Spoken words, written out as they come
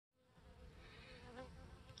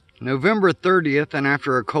November 30th, and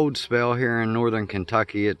after a cold spell here in northern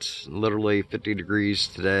Kentucky, it's literally 50 degrees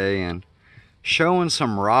today and showing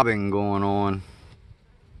some robbing going on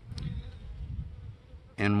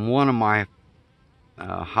in one of my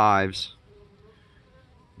hives.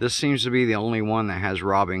 This seems to be the only one that has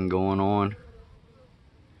robbing going on.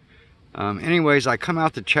 Anyways, I come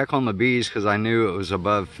out to check on the bees because I knew it was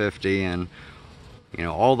above 50, and you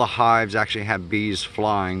know, all the hives actually have bees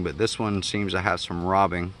flying, but this one seems to have some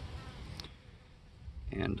robbing.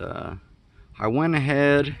 And I went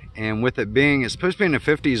ahead, and with it being, it's supposed to be in the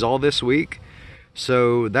 50s all this week,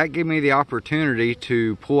 so that gave me the opportunity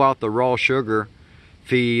to pull out the raw sugar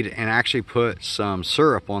feed and actually put some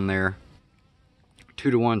syrup on there,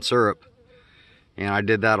 2-to-1 syrup. And I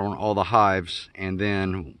did that on all the hives, and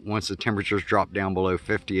then once the temperatures drop down below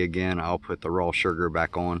 50 again, I'll put the raw sugar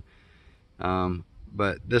back on.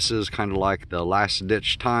 But this is kind of like the last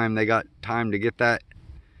ditch time. They got time to get that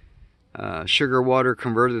sugar water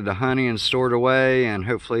converted to honey and stored away, and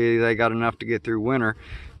hopefully they got enough to get through winter.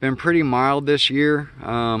 Been pretty mild this year.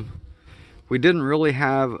 We didn't really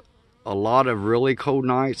have a lot of really cold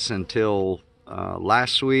nights until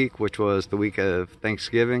last week, which was the week of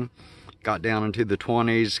Thanksgiving. Got down into the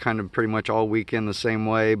 20s kind of pretty much all weekend the same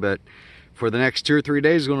way, but for the next 2 or 3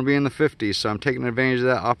 days it's going to be in the 50s, so I'm taking advantage of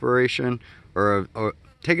that operation, or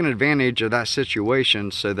taking advantage of that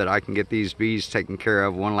situation so that I can get these bees taken care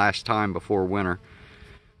of one last time before winter.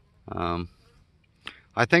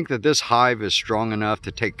 I think that this hive is strong enough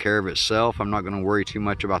to take care of itself. I'm not going to worry too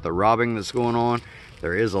much about the robbing that's going on.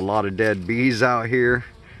 There is a lot of dead bees out here,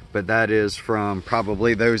 but that is from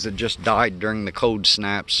probably those that just died during the cold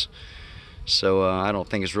snaps. So I don't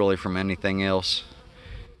think it's really from anything else.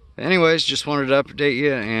 Anyways, just wanted to update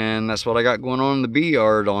you, and that's what I got going on in the bee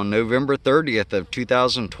yard on November 30th of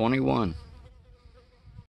 2021.